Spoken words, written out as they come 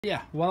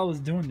Yeah, while I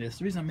was doing this,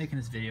 the reason I'm making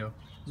this video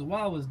is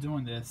while I was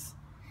doing this,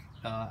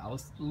 I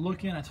was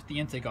looking, I took the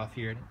intake off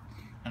here,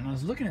 and I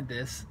was looking at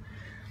this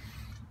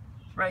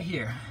right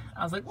here.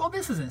 I was like, well,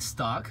 this isn't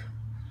stock.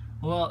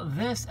 Well,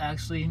 this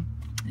actually,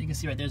 you can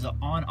see right there's an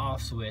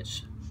on-off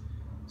switch.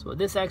 So what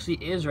this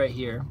actually is right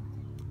here,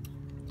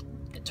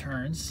 it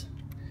turns,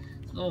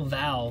 it's a little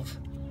valve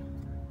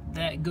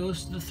that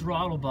goes to the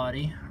throttle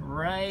body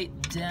right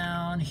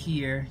down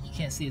here. You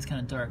can't see, it's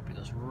kind of dark, but it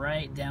goes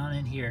right down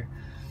in here.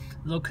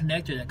 Little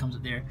connector that comes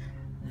up there.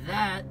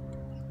 That,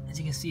 as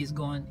you can see, is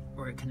going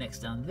where it connects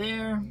down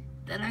there.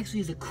 That actually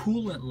is a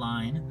coolant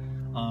line.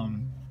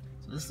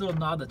 So this little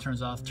knob that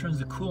turns off turns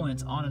the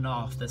coolant on and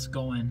off that's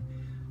going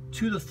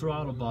to the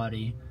throttle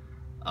body.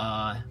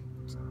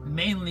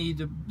 Mainly,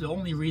 the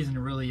only reason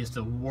really is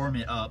to warm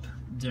it up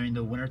during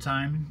the winter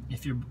time.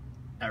 If you're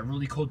at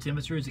really cold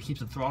temperatures, it keeps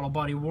the throttle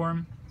body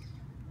warm.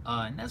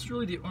 And that's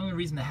really the only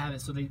reason to have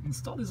it. So they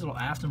install these little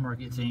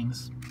aftermarket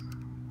things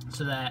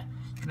so that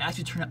you can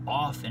actually turn it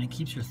off and it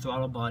keeps your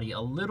throttle body a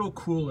little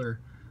cooler.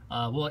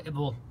 Well,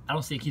 I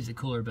don't say it keeps it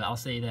cooler, but I'll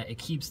say that it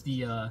keeps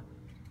the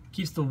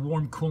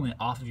warm coolant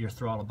off of your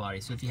throttle body.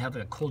 So if you have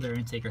like a cold air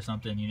intake or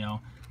something, you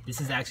know,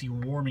 this is actually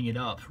warming it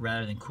up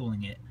rather than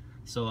cooling it.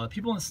 So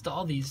people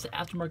install these,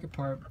 aftermarket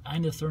part.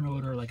 I'm the third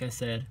owner, like I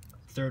said,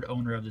 third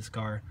owner of this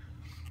car.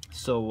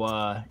 So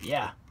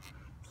yeah,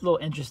 it's a little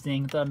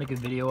interesting. Thought I'd make a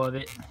video of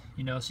it,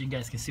 you know, so you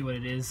guys can see what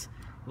it is.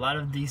 A lot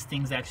of these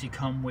things actually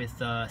come with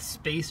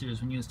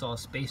spacers when you install a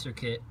spacer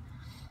kit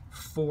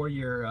for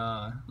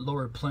your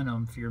lower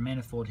plenum, for your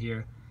manifold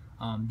here.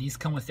 These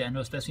come with it. I know,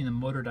 especially in the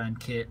Motordyne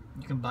kit,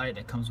 you can buy it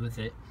that comes with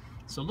it.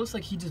 So it looks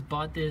like he just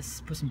bought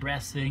this, put some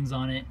brass fittings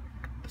on it,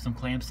 put some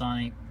clamps on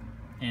it,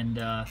 and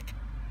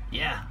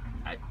yeah,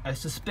 I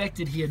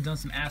suspected he had done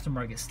some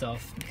aftermarket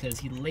stuff because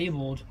he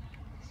labeled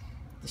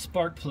the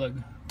spark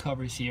plug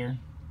covers here.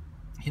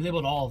 He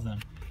labeled all of them.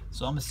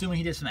 So I'm assuming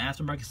he did some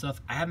aftermarket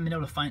stuff. I haven't been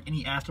able to find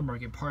any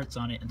aftermarket parts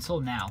on it until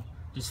now.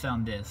 Just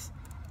found this.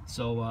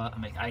 So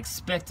I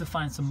expect to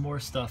find some more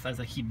stuff as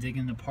I keep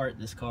digging apart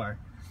this car.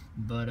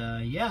 But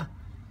yeah,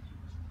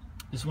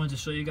 just wanted to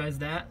show you guys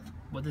that,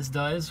 what this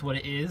does, what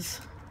it is,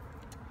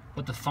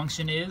 what the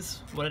function is,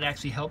 what it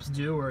actually helps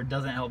do or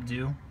doesn't help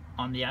do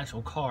on the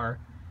actual car.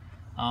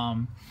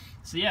 So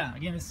yeah,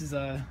 again, this is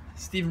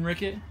Stephen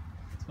Rickett.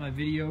 It's my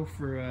video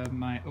for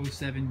my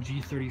 07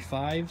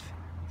 G35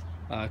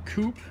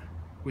 coupe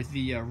with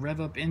the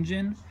rev up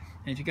engine.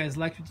 And if you guys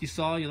liked what you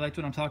saw, you liked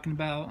what I'm talking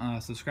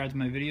about, subscribe to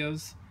my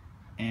videos,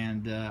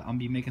 and I'll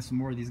be making some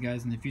more of these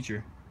guys in the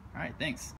future. Alright, thanks.